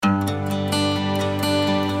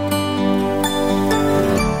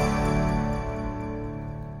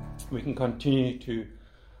we can continue to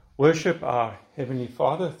worship our Heavenly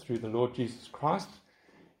Father through the Lord Jesus Christ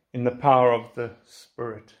in the power of the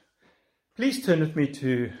Spirit. Please turn with me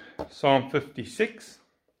to Psalm 56.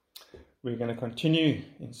 We're going to continue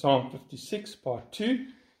in Psalm 56, part 2,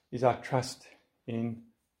 is our trust in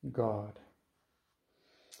God.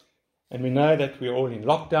 And we know that we're all in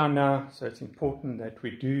lockdown now, so it's important that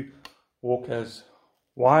we do walk as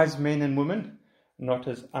wise men and women, not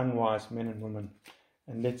as unwise men and women.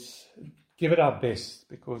 And let's give it our best,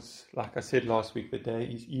 because like I said last week, the day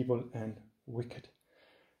is evil and wicked.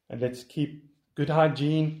 And let's keep good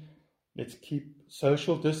hygiene, let's keep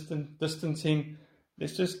social distancing,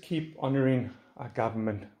 let's just keep honouring our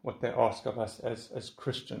government, what they ask of us as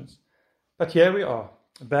Christians. But here we are,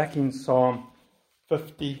 back in Psalm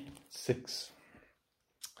 56.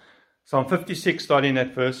 Psalm 56, starting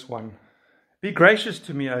at verse 1. Be gracious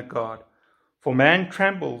to me, O God, for man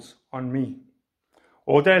tramples on me.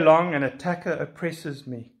 All day long an attacker oppresses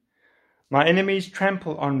me. My enemies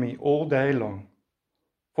trample on me all day long,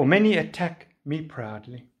 for many attack me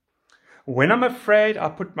proudly. When I'm afraid, I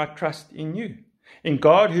put my trust in you. In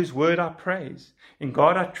God, whose word I praise. In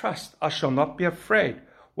God I trust, I shall not be afraid.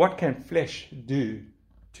 What can flesh do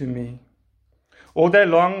to me? All day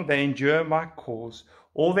long they endure my cause.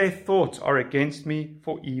 All their thoughts are against me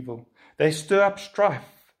for evil. They stir up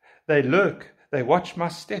strife. They lurk. They watch my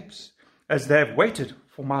steps, as they have waited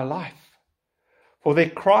for my life. For their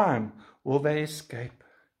crime will they escape.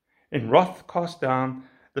 In wrath cast down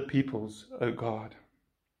the peoples, O God.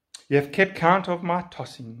 You have kept count of my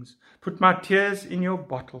tossings. Put my tears in your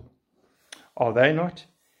bottle. Are they not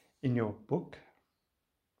in your book?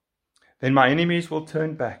 Then my enemies will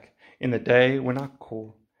turn back in the day when I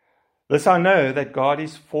call. This I know, that God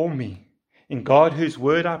is for me. In God whose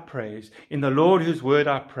word I praise. In the Lord whose word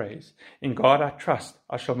I praise. In God I trust.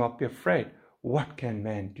 I shall not be afraid. What can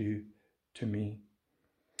man do to me?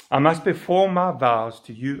 I must perform my vows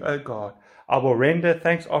to you, O God. I will render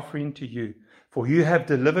thanks offering to you. For you have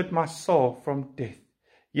delivered my soul from death.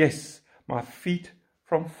 Yes, my feet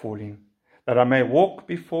from falling. That I may walk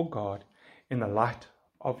before God in the light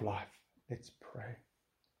of life. Let's pray.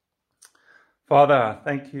 Father, I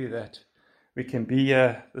thank you that we can be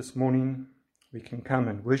here this morning. We can come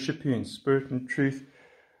and worship you in spirit and truth,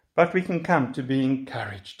 but we can come to be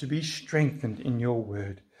encouraged, to be strengthened in your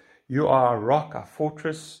word. You are our rock, our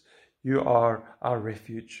fortress. You are our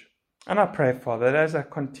refuge. And I pray, Father, that as I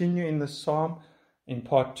continue in the psalm, in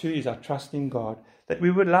part 2 is our trust in God, that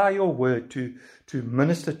we would allow your word to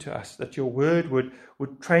minister to us, that your word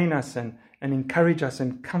would train us and encourage us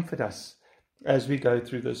and comfort us as we go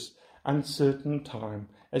through this uncertain time,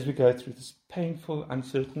 as we go through this painful,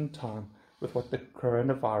 uncertain time with what the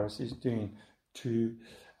coronavirus is doing to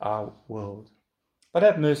our world. But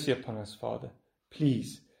have mercy upon us, Father.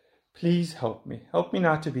 Please help me. Help me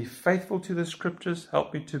now to be faithful to the scriptures.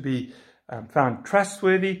 Help me to be found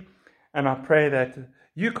trustworthy. And I pray that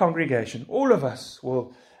you, congregation, all of us,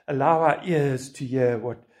 will allow our ears to hear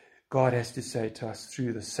what God has to say to us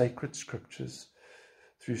through the sacred scriptures,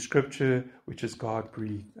 through scripture which is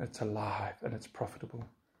God-breathed. It's alive and it's profitable.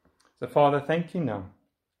 So, Father, thank you now.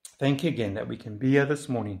 Thank you again that we can be here this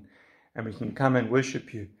morning and we can come and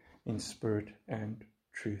worship you in spirit and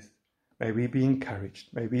truth. May we be encouraged.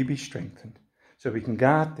 May we be strengthened so we can go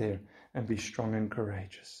out there and be strong and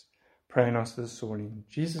courageous. Pray in us this morning. In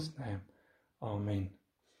Jesus' name, amen.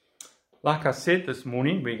 Like I said this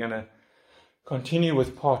morning, we're going to continue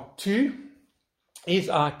with part 2, is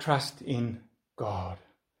our trust in God.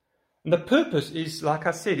 And the purpose is, like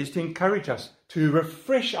I said, is to encourage us to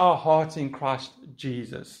refresh our hearts in Christ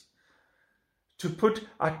Jesus, to put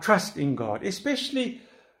our trust in God, especially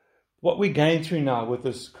what we're going through now with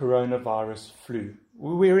this coronavirus flu.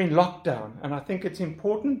 We're in lockdown, and I think it's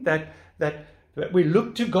important that we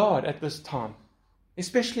look to God at this time,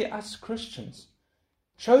 especially us Christians.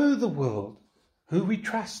 Show the world who we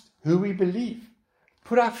trust, who we believe.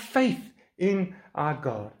 Put our faith in our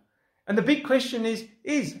God. And the big question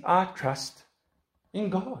is our trust in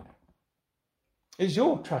God? Is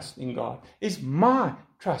your trust in God? Is my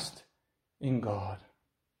trust in God?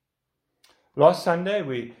 Last Sunday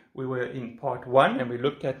we were in part 1 and we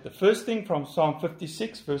looked at the first thing from Psalm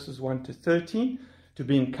 56 verses 1 to 13, to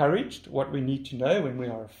be encouraged, what we need to know when we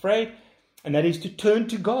are afraid, and that is to turn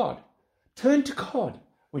to God. Turn to God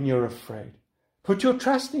when you're afraid. Put your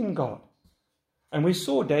trust in God. And we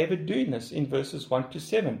saw David doing this in verses 1 to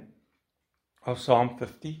 7 of Psalm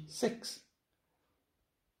 56.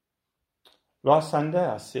 Last Sunday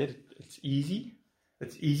I said it's easy.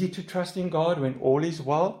 It's easy to trust in God when all is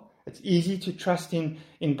well It's easy to trust in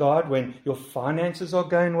God when your finances are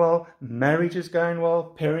going well, marriage is going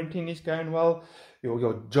well, parenting is going well,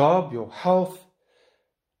 your job, your health.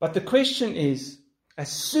 But the question is,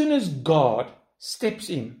 as soon as God steps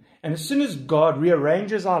in, and as soon as God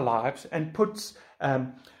rearranges our lives and puts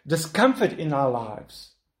discomfort in our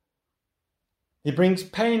lives, He brings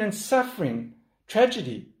pain and suffering,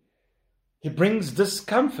 tragedy. He brings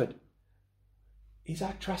discomfort. Is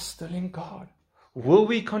our trust still in God? Will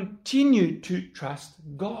we continue to trust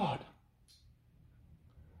God?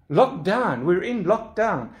 Lockdown, we're in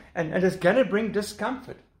lockdown, and it's going to bring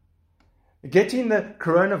discomfort. Getting the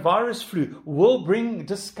coronavirus flu will bring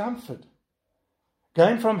discomfort.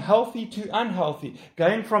 Going from healthy to unhealthy,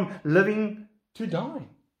 going from living to dying,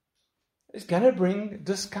 it's going to bring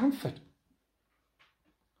discomfort.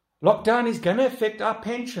 Lockdown is going to affect our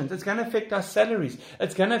pensions. It's going to affect our salaries.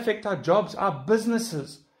 It's going to affect our jobs, our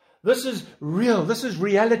businesses. This is real. This is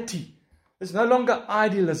reality. It's no longer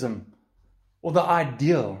idealism or the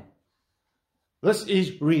ideal. This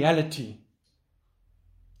is reality.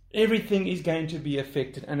 Everything is going to be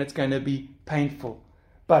affected and it's going to be painful.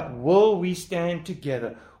 But will we stand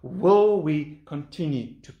together? Will we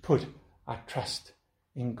continue to put our trust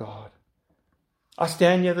in God? I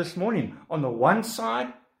stand here this morning. On the one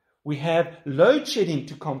side, we have load shedding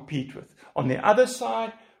to compete with. On the other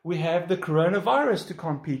side, we have the coronavirus to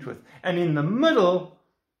compete with. And in the middle,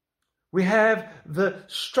 we have the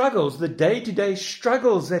struggles, the day-to-day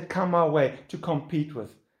struggles that come our way to compete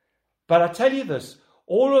with. But I tell you this,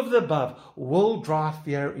 all of the above will drive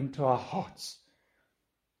fear into our hearts.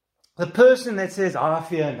 The person that says, I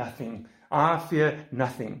fear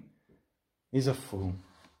nothing, is a fool.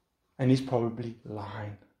 And he's probably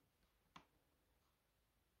lying.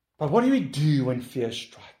 But what do we do when fear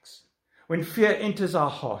strikes? When fear enters our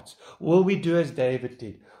hearts, will we do as David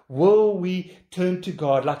did? Will we turn to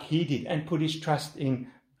God like he did and put his trust in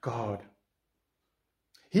God?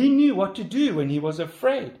 He knew what to do when he was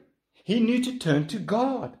afraid. He knew to turn to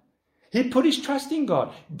God. He put his trust in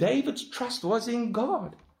God. David's trust was in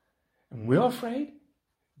God. And we're afraid.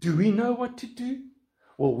 Do we know what to do?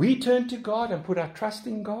 Will we turn to God and put our trust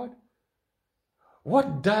in God?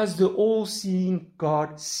 What does the all-seeing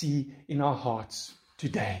God see in our hearts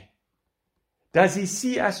today? Does he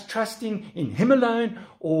see us trusting in him alone,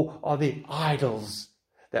 or are there idols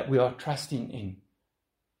that we are trusting in?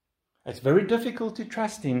 It's very difficult to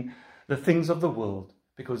trust in the things of the world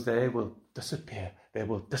because they will disappear. They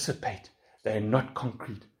will dissipate. They are not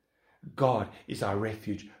concrete. God is our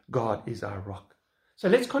refuge. God is our rock. So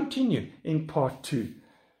let's continue in part 2.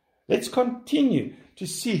 Let's continue to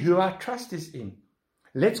see who our trust is in.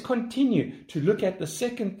 Let's continue to look at the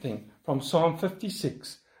second thing from Psalm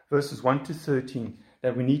 56, verses 1 to 13,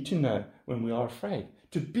 that we need to know when we are afraid.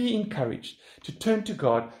 To be encouraged, to turn to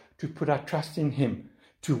God, to put our trust in him,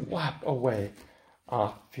 to wipe away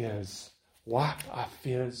our fears. Wipe our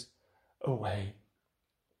fears away.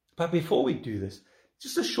 But before we do this,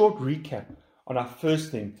 just a short recap on our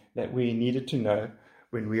first thing that we needed to know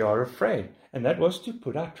when we are afraid, and that was to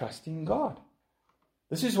put our trust in God.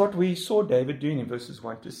 This is what we saw David doing in verses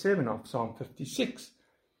 1 to 7 of Psalm 56.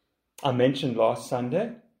 I mentioned last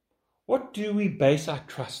Sunday, what do we base our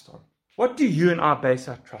trust on? What do you and I base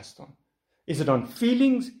our trust on? Is it on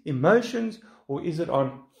feelings, emotions, or is it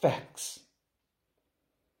on facts?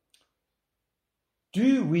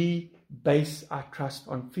 Do we base our trust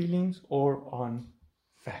on feelings or on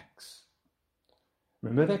facts?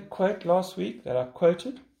 Remember that quote last week that I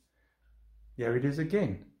quoted? Here it is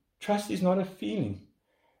again. Trust is not a feeling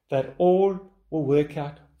that all will work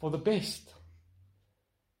out for the best.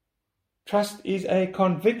 Trust is a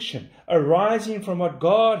conviction arising from what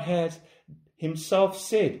God has himself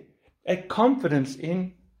said, a confidence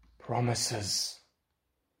in promises.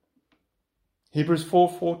 Hebrews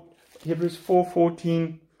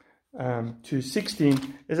 4:14 to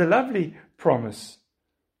 16 is a lovely promise.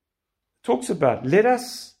 It talks about, let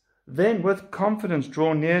us then with confidence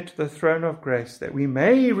draw near to the throne of grace, that we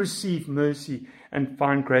may receive mercy and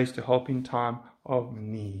find grace to help in time of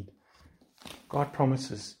need. God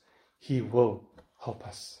promises he will help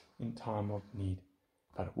us in time of need.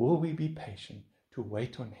 But will we be patient to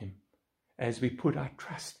wait on him as we put our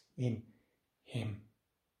trust in him?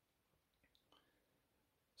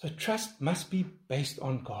 So trust must be based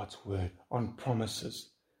on God's word, on promises,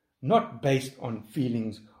 not based on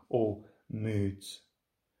feelings or moods.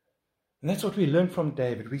 And that's what we learned from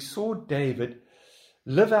David. We saw David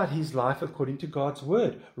live out his life according to God's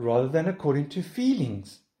word rather than according to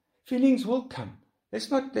feelings. Feelings will come.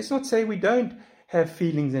 Let's not say we don't have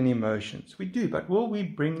feelings and emotions. We do, but will we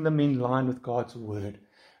bring them in line with God's word?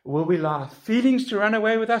 Will we allow our feelings to run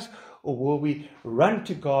away with us? Or will we run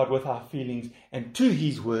to God with our feelings and to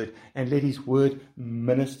His word and let His word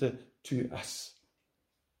minister to us?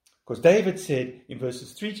 Because David said in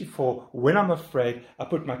verses 3-4, when I'm afraid, I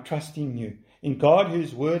put my trust in you. In God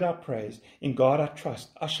whose word I praise, in God I trust.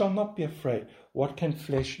 I shall not be afraid. What can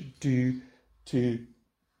flesh do to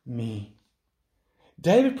me?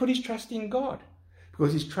 David put his trust in God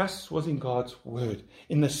because his trust was in God's word,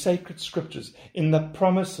 in the sacred scriptures, in the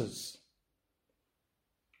promises.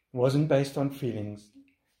 It wasn't based on feelings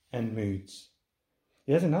and moods.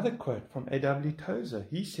 Here's another quote from A.W. Tozer.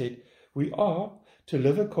 He said, we are to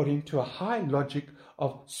live according to a high logic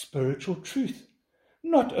of spiritual truth,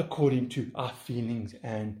 not according to our feelings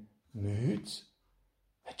and moods.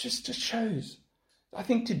 That just shows. I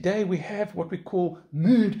think today we have what we call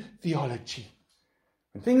mood theology.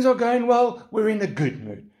 When things are going well, we're in a good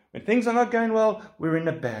mood. When things are not going well, we're in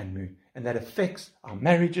a bad mood. And that affects our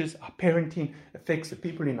marriages, our parenting, affects the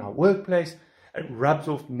people in our workplace. It rubs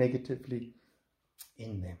off negatively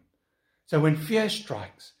in them. So when fear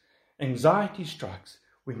strikes, anxiety strikes,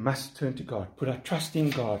 we must turn to God, put our trust in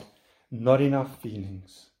God, not in our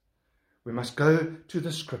feelings. We must go to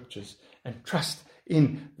the scriptures and trust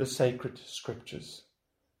in the sacred scriptures.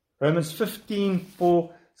 Romans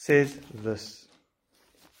 15:4 says this.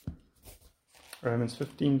 Romans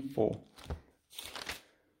 15:4.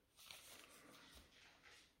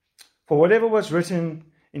 For whatever was written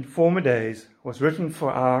in former days was written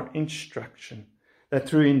for our instruction, that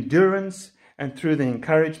through endurance and through the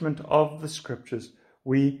encouragement of the scriptures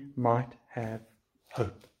we might have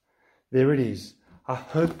hope. There it is. Our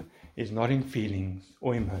hope is not in feelings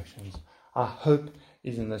or emotions. Our hope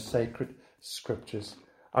is in the sacred scriptures.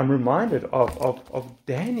 I'm reminded of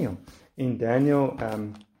Daniel. In Daniel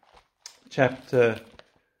chapter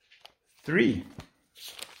 3.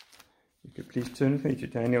 You could please turn with me to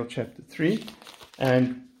Daniel chapter 3.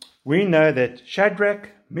 And we know that Shadrach,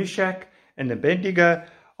 Meshach, and Abednego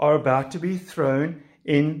are about to be thrown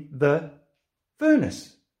in the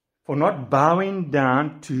furnace for not bowing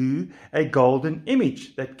down to a golden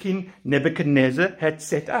image that King Nebuchadnezzar had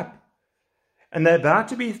set up. And they're about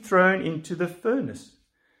to be thrown into the furnace.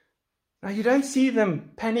 Now, you don't see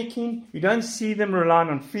them panicking. You don't see them relying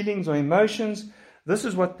on feelings or emotions. This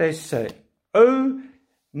is what they say. O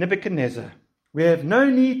Nebuchadnezzar, we have no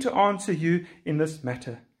need to answer you in this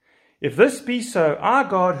matter. If this be so, our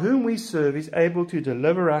God whom we serve is able to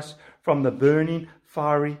deliver us from the burning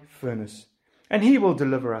fiery furnace, and He will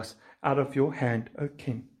deliver us out of your hand, O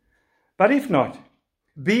king. But if not,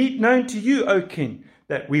 be it known to you, O king,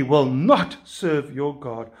 that we will not serve your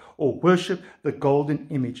God or worship the golden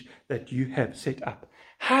image that you have set up.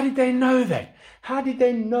 How did they know that? How did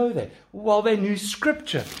they know that? Well, they knew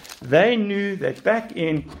Scripture. They knew that back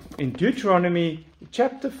in Deuteronomy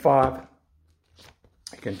chapter 5,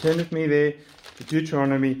 you can turn with me there to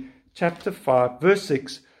Deuteronomy chapter 5, verse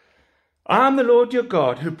 6. I am the Lord your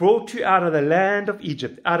God who brought you out of the land of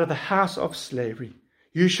Egypt, out of the house of slavery.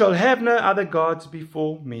 You shall have no other gods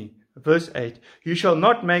before me. Verse 8, you shall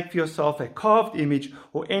not make for yourself a carved image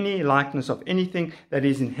or any likeness of anything that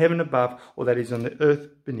is in heaven above, or that is on the earth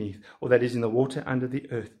beneath, or that is in the water under the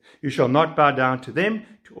earth. You shall not bow down to them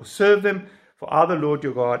or serve them, for I, the Lord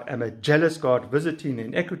your God, am a jealous God, visiting the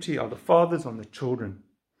iniquity of the fathers on the children.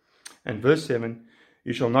 And verse 7,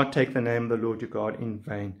 you shall not take the name of the Lord your God in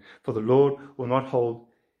vain, for the Lord will not hold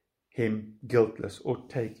him guiltless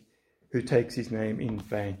who takes his name in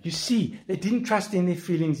vain. You see, they didn't trust in their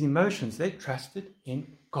feelings, emotions. They trusted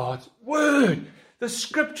in God's word. The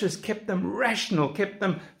scriptures kept them rational, kept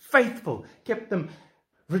them faithful, kept them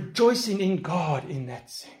rejoicing in God in that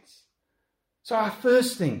sense. So our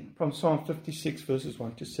first thing from Psalm 56 verses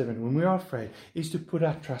 1-7, when we are afraid, is to put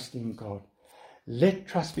our trust in God. Let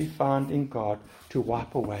trust be found in God to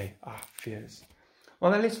wipe away our fears.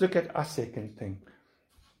 Well, now let's look at our second thing.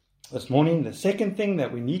 This morning, the second thing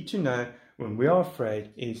that we need to know when we are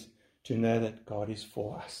afraid is to know that God is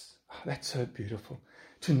for us. Oh, that's so beautiful.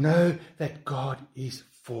 To know that God is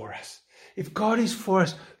for us. If God is for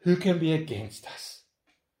us, who can be against us?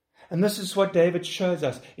 And this is what David shows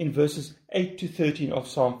us in verses 8-13 of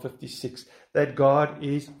Psalm 56, that God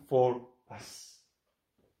is for us.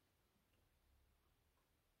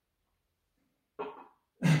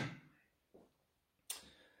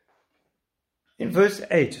 In verse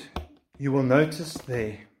 8, you will notice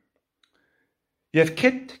there, you have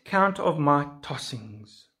kept count of my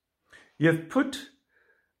tossings. You have put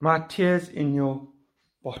my tears in your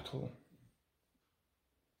bottle.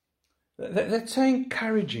 That's so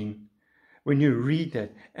encouraging when you read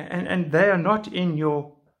that. And they are not in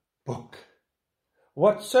your book.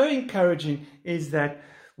 What's so encouraging is that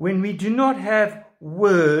when we do not have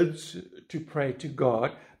words to pray to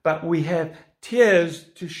God, but we have tears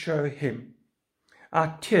to show Him.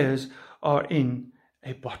 Our tears are in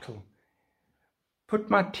a bottle. Put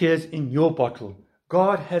my tears in your bottle.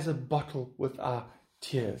 God has a bottle with our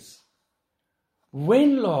tears.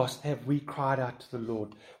 When last have we cried out to the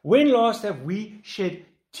Lord? When last have we shed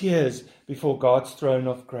tears before God's throne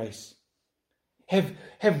of grace?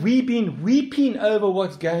 Have we been weeping over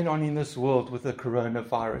what's going on in this world with the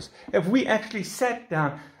coronavirus? Have we actually sat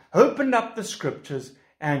down, opened up the scriptures,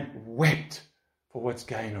 and wept for what's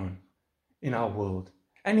going on in our world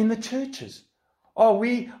and in the churches? Are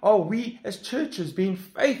we as churches being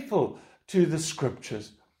faithful to the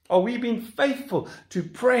scriptures? Are we being faithful to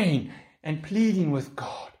praying and pleading with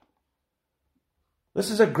God?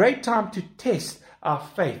 This is a great time to test our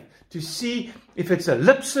faith, to see if it's a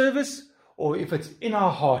lip service or if it's in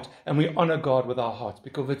our heart and we honor God with our hearts.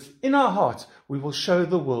 Because if it's in our hearts, we will show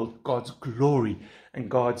the world God's glory and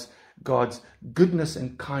God's goodness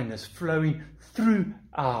and kindness flowing through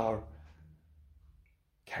our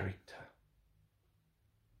character.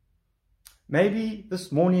 Maybe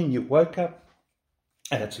this morning you woke up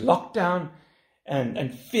and it's lockdown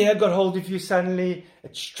and fear got hold of you suddenly.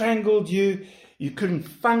 It strangled you. You couldn't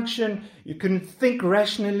function. You couldn't think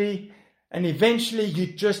rationally. And eventually you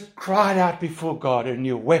just cried out before God and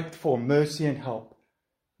you wept for mercy and help.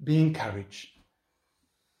 Be encouraged.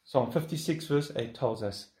 Psalm 56 verse 8 tells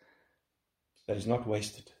us that it's not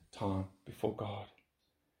wasted time before God,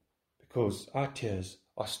 because our tears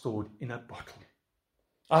are stored in a bottle.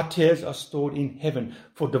 Our tears are stored in heaven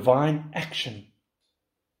for divine action.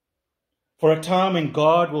 For a time when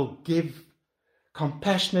God will give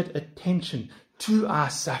compassionate attention to our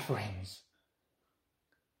sufferings.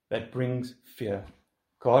 That brings fear.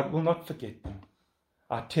 God will not forget them.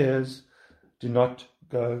 Our tears do not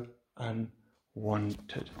go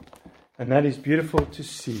unwanted. And that is beautiful to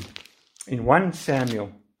see. In 1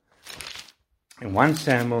 Samuel, you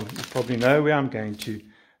probably know where I'm going to.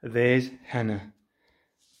 There's Hannah.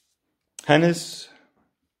 Hannah's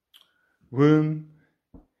womb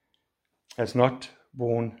has not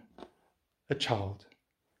borne a child.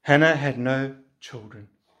 Hannah had no children.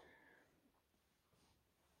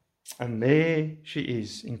 And there she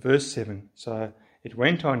is in verse 7. So it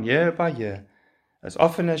went on year by year, as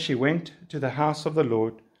often as she went to the house of the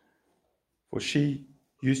Lord, for she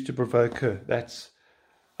used to provoke her. That's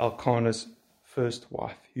Elkanah's first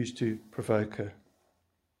wife, used to provoke her,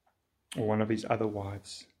 or one of his other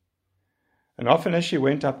wives. And often as she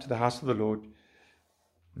went up to the house of the Lord,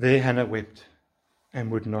 there Hannah wept and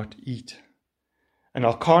would not eat. And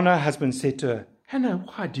Elkanah, her husband, said to her, Hannah,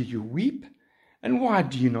 why do you weep? And why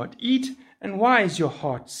do you not eat? And why is your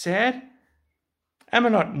heart sad? Am I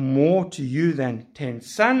not more to you than 10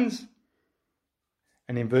 sons?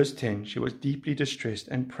 And in verse 10, she was deeply distressed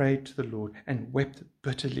and prayed to the Lord and wept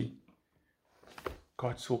bitterly.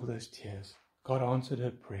 God saw those tears. God answered her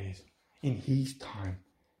prayers in His time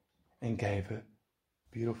and gave her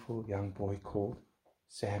a beautiful young boy called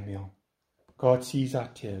Samuel. God sees our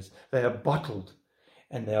tears. They are bottled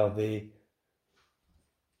and they are there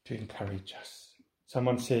to encourage us.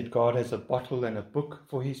 Someone said God has a bottle and a book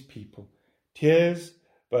for His people. Tears,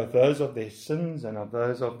 both those of their sins and of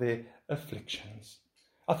those of their afflictions.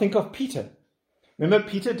 I think of Peter. Remember,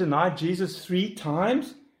 Peter denied Jesus 3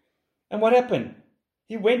 times? And what happened?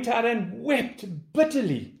 He went out and wept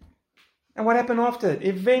bitterly. And what happened after?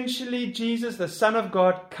 Eventually, Jesus, the Son of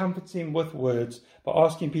God, comforts him with words by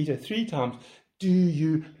asking Peter 3 times, do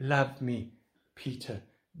you love me, Peter?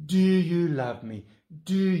 Do you love me?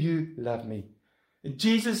 Do you love me?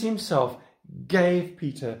 Jesus Himself gave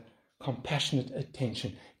Peter compassionate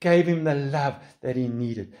attention, gave him the love that he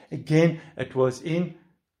needed. Again, it was in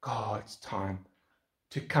God's time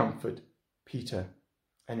to comfort Peter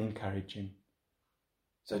and encourage him.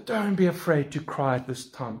 So don't be afraid to cry at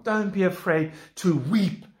this time. Don't be afraid to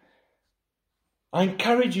weep. I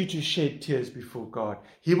encourage you to shed tears before God.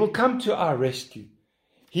 He will come to our rescue.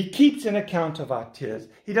 He keeps an account of our tears.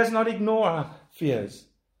 He does not ignore our fears.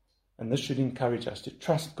 And this should encourage us to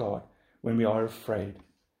trust God when we are afraid,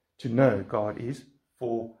 to know God is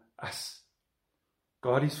for us.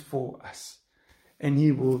 God is for us, and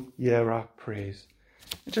He will hear our prayers.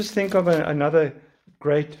 Just think of another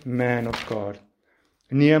great man of God,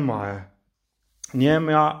 Nehemiah.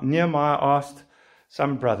 Nehemiah asked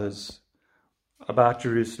some brothers about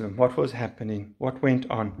Jerusalem, what was happening, what went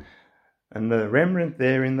on. And the remnant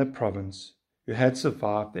there in the province who had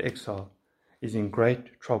survived the exile is in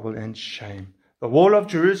great trouble and shame. The wall of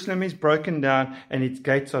Jerusalem is broken down and its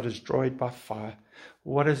gates are destroyed by fire.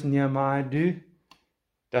 What does Nehemiah do?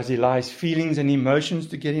 Does he allow his feelings and emotions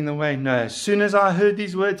to get in the way? No. As soon as I heard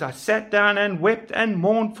these words, I sat down and wept and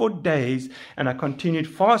mourned for days, and I continued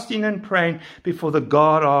fasting and praying before the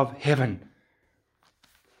God of heaven.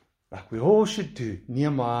 Like we all should do,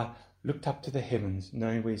 Nehemiah looked up to the heavens,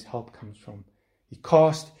 knowing where his help comes from. He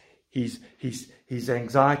cast his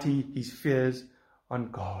anxiety, his fears on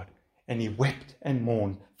God, and he wept and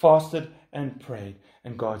mourned, fasted and prayed,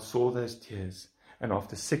 and God saw those tears, and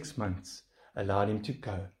after 6 months, allowed him to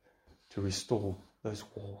go to restore those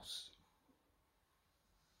walls.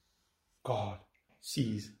 God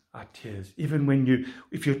sees our tears. Even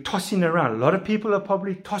if you're tossing around, a lot of people are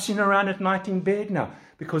probably tossing around at night in bed now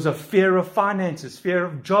because of fear of finances, fear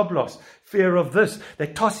of job loss, fear of this. They're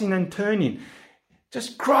tossing and turning.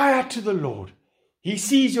 Just cry out to the Lord. He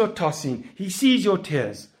sees your tossing. He sees your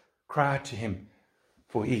tears. Cry out to him,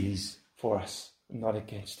 for he is for us, not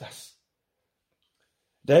against us.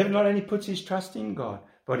 David not only puts his trust in God,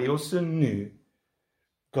 but he also knew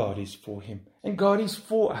God is for him. And God is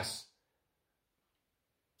for us.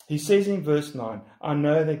 He says in verse 9, I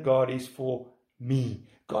know that God is for me.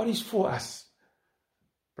 God is for us,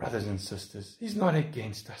 brothers and sisters. He's not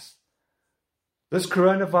against us. This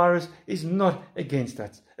coronavirus is not against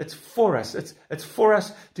us. It's for us. It's for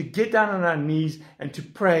us to get down on our knees and to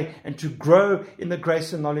pray and to grow in the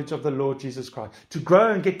grace and knowledge of the Lord Jesus Christ. To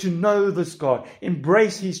grow and get to know this God.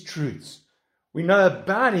 Embrace his truths. We know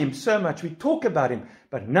about him so much. We talk about him.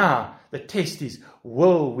 But now the test is,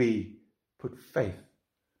 will we put faith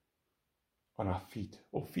on our feet,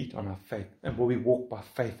 or feet on our faith? And will we walk by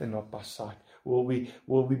faith and not by sight? Will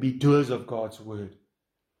we be doers of God's word?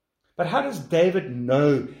 But how does David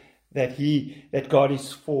know that God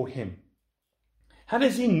is for him? How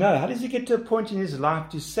does he know? How does he get to a point in his life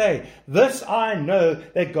to say, this I know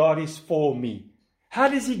that God is for me? How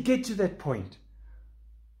does he get to that point?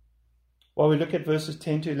 Well, we look at verses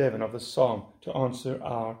 10 to 11 of the Psalm to answer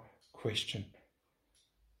our question.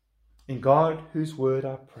 In God, whose word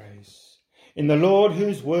I praise. In the Lord,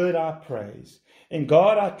 whose word I praise. In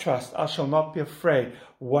God I trust, I shall not be afraid.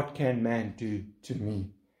 What can man do to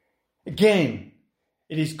me? Again,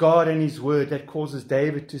 it is God and his word that causes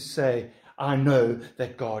David to say, I know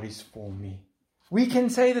that God is for me. We can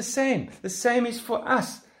say the same. The same is for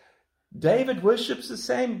us. David worships the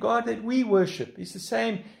same God that we worship. He's the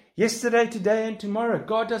same yesterday, today, and tomorrow.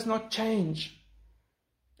 God does not change.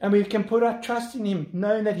 And we can put our trust in him,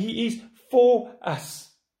 knowing that he is for us.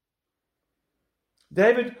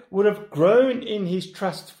 David would have grown in his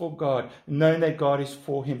trust for God, knowing that God is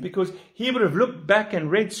for him, because he would have looked back and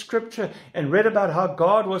read scripture and read about how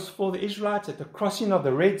God was for the Israelites at the crossing of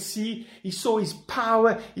the Red Sea. He saw his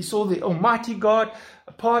power. He saw the Almighty God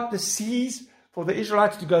part the seas for the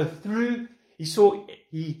Israelites to go through.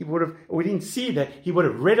 We didn't see that. He would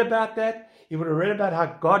have read about that. He would have read about how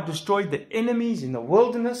God destroyed the enemies in the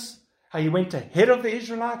wilderness, how he went ahead of the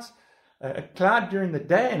Israelites, a cloud during the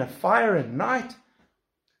day and a fire at night.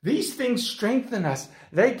 These things strengthen us.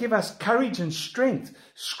 They give us courage and strength.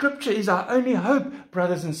 Scripture is our only hope,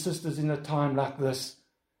 brothers and sisters, in a time like this.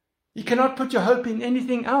 You cannot put your hope in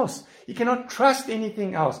anything else. You cannot trust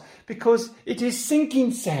anything else, because it is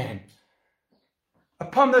sinking sand.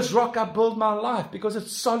 Upon this rock I build my life, because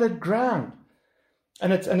it's solid ground.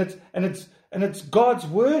 And it's God's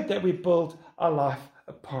word that we build our life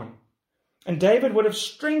upon. And David would have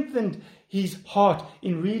strengthened his heart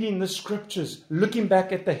in reading the scriptures, looking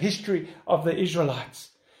back at the history of the Israelites.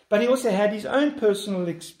 But he also had his own personal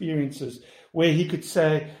experiences where he could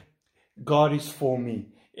say, God is for me.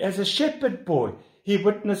 As a shepherd boy, he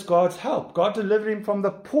witnessed God's help. God delivered him from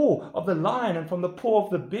the paw of the lion and from the paw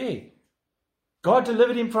of the bear. God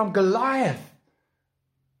delivered him from Goliath.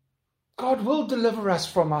 God will deliver us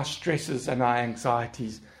from our stresses and our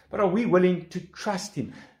anxieties. But are we willing to trust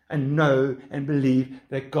him and know and believe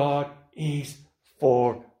that God is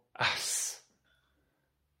for us?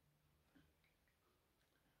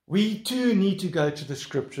 We too need to go to the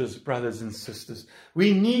scriptures, brothers and sisters.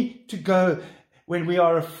 We need to go when we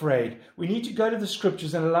are afraid. We need to go to the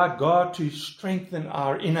scriptures and allow God to strengthen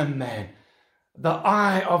our inner man. The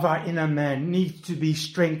eye of our inner man needs to be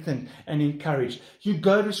strengthened and encouraged. You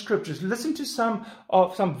go to scriptures. Listen to some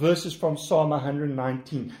verses from Psalm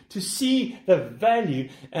 119 to see the value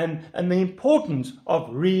and the importance of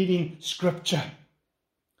reading scripture.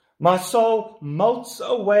 My soul melts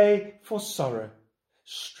away for sorrow.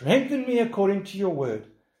 Strengthen me according to your word.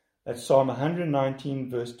 That's Psalm 119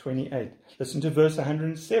 verse 28. Listen to verse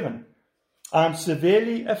 107. I am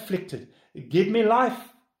severely afflicted. Give me life,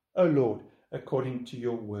 O Lord, according to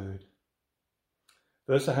your word.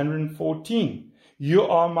 Verse 114. You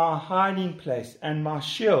are my hiding place and my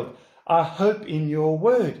shield. I hope in your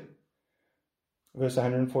word. Verse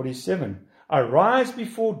 147. I rise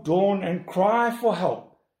before dawn and cry for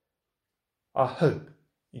help. I hope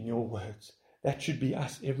in your words. That should be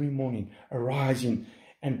us every morning, arising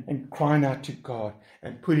and crying out to God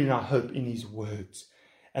and putting our hope in his words.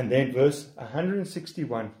 And then verse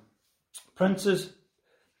 161. Princes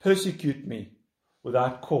persecute me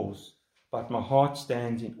without cause, but my heart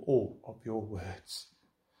stands in awe of your words.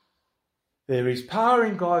 There is power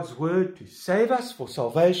in God's word to save us for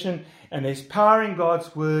salvation, and there's power in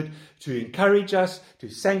God's word to encourage us, to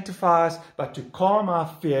sanctify us, but to calm our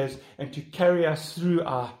fears and to carry us through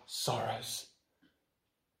our sorrows.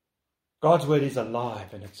 God's word is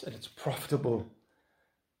alive and it's profitable.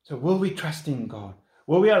 So will we trust in God?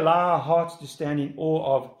 Will we allow our hearts to stand in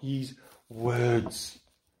awe of his words?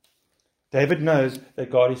 David knows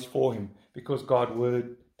that God is for him because God's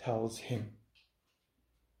word tells him.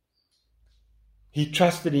 He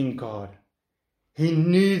trusted in God. He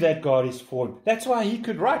knew that God is for him. That's why he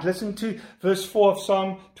could write. Listen to verse 4 of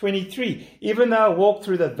Psalm 23. Even though I walk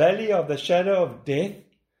through the valley of the shadow of death,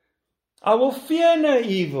 I will fear no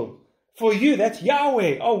evil. For you, that's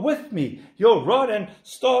Yahweh, are with me. Your rod and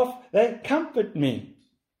staff, they comfort me.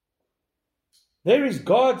 There is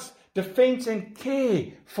God's defense and care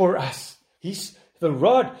for us. The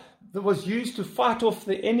rod that was used to fight off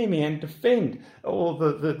the enemy and defend, or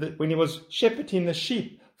when he was shepherding the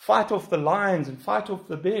sheep, fight off the lions and fight off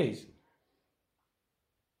the bears.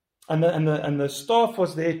 And the staff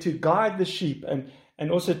was there to guide the sheep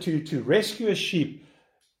and also to rescue a sheep.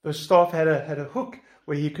 The staff had a hook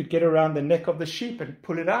where he could get around the neck of the sheep and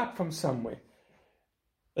pull it out from somewhere.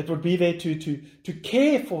 It would be there to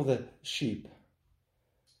care for the sheep.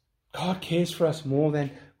 God cares for us more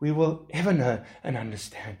than we will ever know and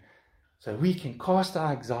understand. So we can cast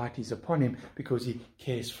our anxieties upon him because he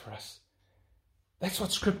cares for us. That's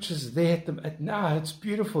what Scripture is there at now. It's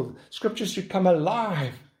beautiful. Scripture should come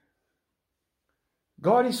alive.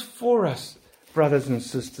 God is for us, brothers and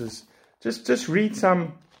sisters. Just read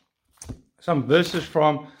some verses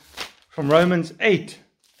from Romans 8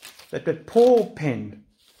 that Paul penned.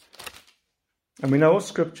 And we know all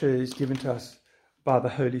Scripture is given to us by the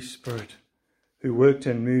Holy Spirit who worked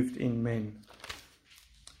and moved in men.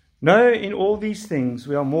 No, in all these things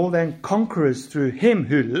we are more than conquerors through him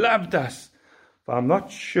who loved us. For I'm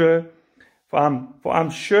sure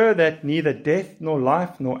that neither death, nor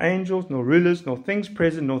life, nor angels, nor rulers, nor things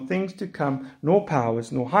present, nor things to come, nor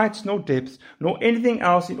powers, nor heights, nor depths, nor anything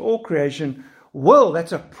else in all creation will,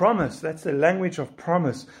 that's a promise, that's the language of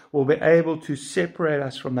promise, will be able to separate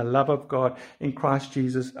us from the love of God in Christ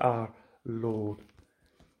Jesus our Lord.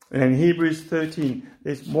 And in Hebrews 13,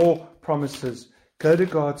 there's more promises. Go to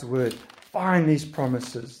God's word. Find these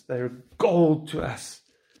promises. They are gold to us.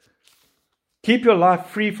 Keep your life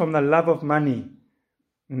free from the love of money.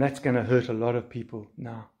 And that's going to hurt a lot of people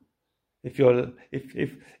now. If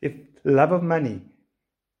love of money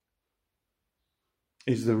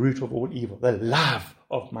is the root of all evil, the love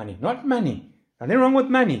of money, not money. Nothing wrong with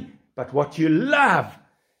money, but what you love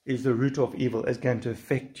is the root of evil, is going to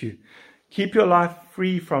affect you. Keep your life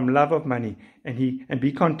free from love of money and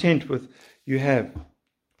be content with you have.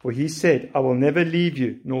 For he said, I will never leave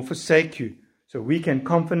you nor forsake you. So we can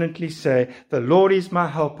confidently say, the Lord is my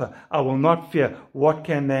helper. I will not fear. What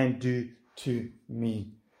can man do to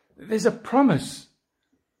me? There's a promise.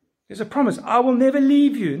 There's a promise. I will never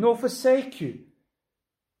leave you nor forsake you.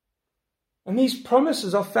 And these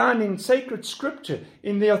promises are found in sacred scripture,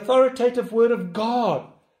 in the authoritative word of God.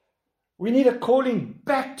 We need a calling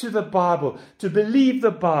back to the Bible, to believe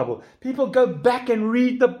the Bible. People, go back and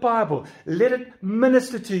read the Bible. Let it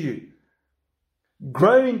minister to you.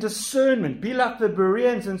 Grow in discernment. Be like the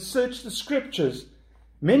Bereans and search the scriptures.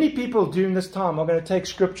 Many people during this time are going to take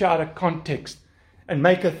scripture out of context and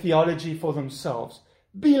make a theology for themselves.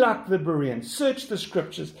 Be like the Bereans. Search the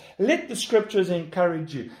scriptures. Let the scriptures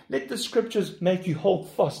encourage you. Let the scriptures make you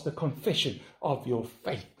hold fast the confession of your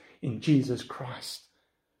faith in Jesus Christ.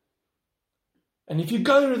 And if you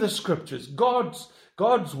go to the scriptures,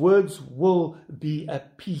 God's words will be a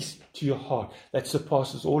peace to your heart that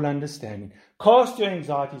surpasses all understanding. Cast your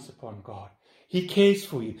anxieties upon God. He cares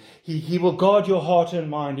for you. He will guard your heart and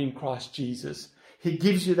mind in Christ Jesus. He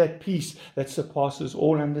gives you that peace that surpasses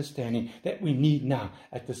all understanding that we need now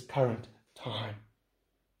at this current time.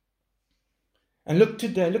 And look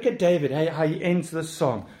at David, how he ends this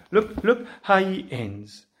psalm. Look how he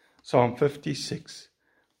ends. Psalm 56.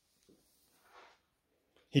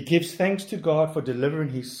 He gives thanks to God for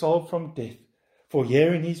delivering his soul from death, for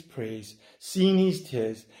hearing his prayers, seeing his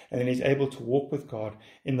tears, and then he's able to walk with God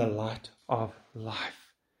in the light of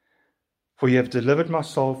life. For you have delivered my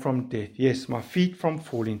soul from death, yes, my feet from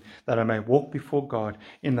falling, that I may walk before God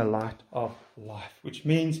in the light of life. Which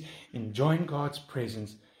means enjoying God's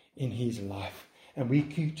presence in his life. And we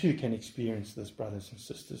too can experience this, brothers and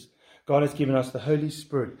sisters. God has given us the Holy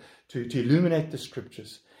Spirit to illuminate the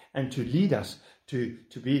Scriptures and to lead us to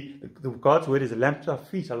be, God's word is a lamp to our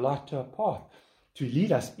feet, a light to our path, to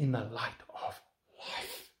lead us in the light of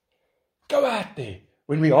life. Go out there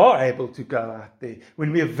when we are able to go out there,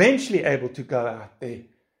 when we're eventually able to go out there.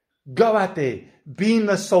 Go out there, be in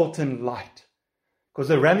the salt and light. Because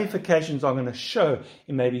the ramifications are going to show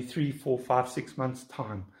in maybe 3, 4, 5, 6 months'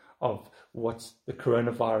 time of what the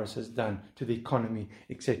coronavirus has done to the economy,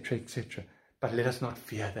 etc., etc. But let us not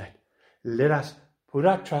fear that. Let us put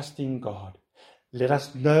our trust in God. Let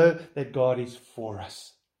us know that God is for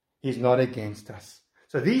us. He's not against us.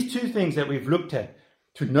 So these two things that we've looked at,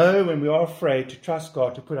 to know when we are afraid, to trust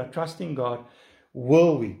God, to put our trust in God,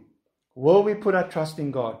 will we? Will we put our trust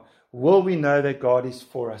in God? Will we know that God is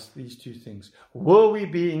for us? These two things. Will we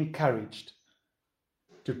be encouraged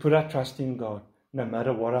to put our trust in God, no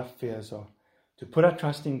matter what our fears are? To put our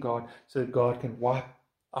trust in God so that God can wipe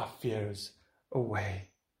our fears away.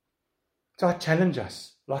 So I challenge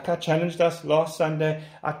us, like I challenged us last Sunday,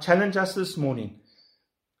 I challenge us this morning.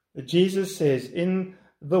 Jesus says, in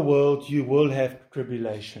the world you will have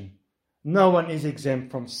tribulation. No one is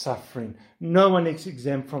exempt from suffering. No one is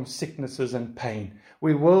exempt from sicknesses and pain.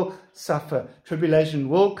 We will suffer. Tribulation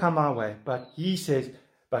will come our way. But he says,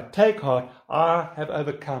 but take heart, I have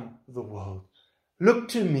overcome the world. Look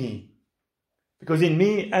to me. Because in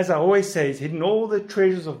me, as I always say, is hidden all the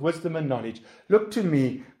treasures of wisdom and knowledge. Look to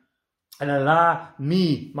me and allow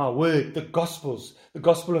me, my word, the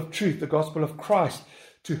gospel of truth, the gospel of Christ,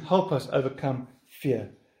 to help us overcome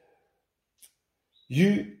fear.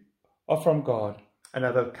 You are from God and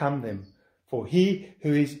have overcome them. For he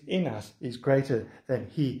who is in us is greater than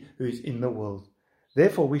he who is in the world.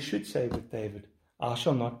 Therefore we should say with David, I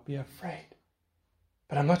shall not be afraid.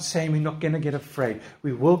 But I'm not saying we're not going to get afraid.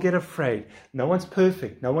 We will get afraid. No one's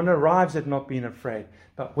perfect. No one arrives at not being afraid.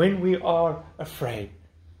 But when we are afraid,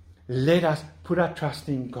 let us put our trust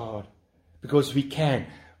in God. Because we can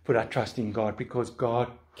put our trust in God. Because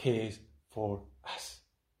God cares for us.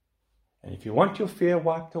 And if you want your fear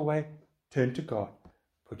wiped away, turn to God.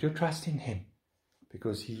 Put your trust in him.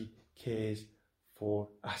 Because he cares for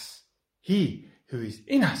us. He who is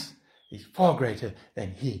in us is far greater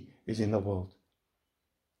than he who is in the world.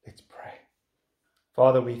 Let's pray.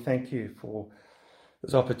 Father, we thank you for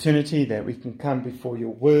this opportunity that we can come before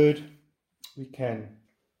your word. We can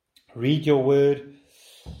read your word.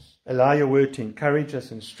 Allow your word to encourage us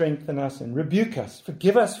and strengthen us and rebuke us.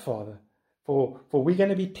 Forgive us, Father, for we're going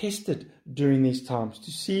to be tested during these times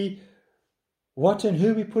to see what and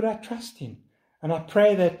who we put our trust in. And I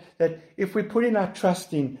pray that if we put in our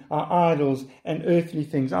trust in our idols and earthly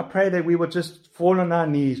things, I pray that we will just fall on our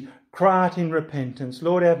knees, cry out in repentance,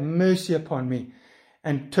 Lord, have mercy upon me,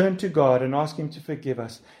 and turn to God and ask him to forgive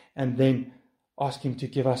us, and then ask him to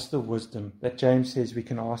give us the wisdom that James says we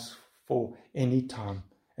can ask for any time.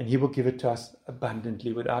 And he will give it to us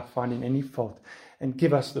abundantly without finding any fault, and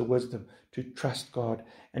give us the wisdom to trust God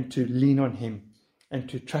and to lean on him and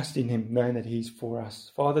to trust in him, knowing that he's for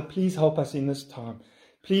us. Father, please help us in this time.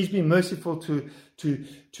 Please be merciful to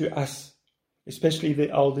us, especially the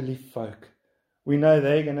elderly folk. We know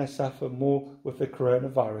they're going to suffer more with the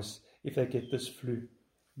coronavirus if they get this flu.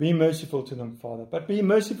 Be merciful to them, Father. But be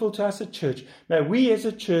merciful to us as a church. May we as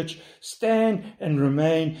a church stand and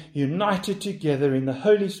remain united together in the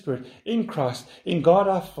Holy Spirit, in Christ, in God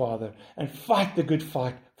our Father, and fight the good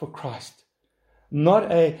fight for Christ.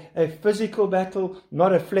 Not a physical battle,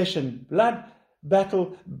 not a flesh and blood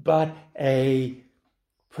battle, but a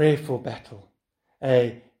prayerful battle,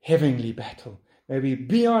 a heavenly battle. May we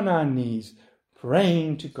be on our knees,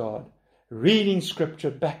 praying to God, reading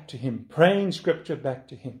Scripture back to him, praying Scripture back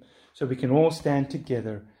to him, so we can all stand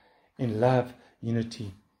together in love,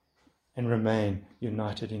 unity, and remain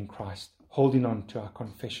united in Christ, holding on to our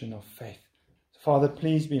confession of faith. Father,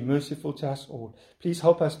 please be merciful to us all. Please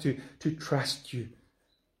help us to trust you,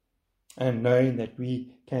 and knowing that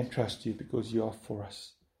we can trust you because you are for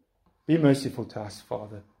us. Be merciful to us,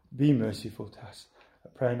 Father. Be merciful to us. I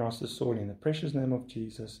pray and ask this all in the precious name of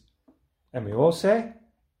Jesus. And we all say,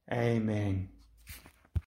 Amen.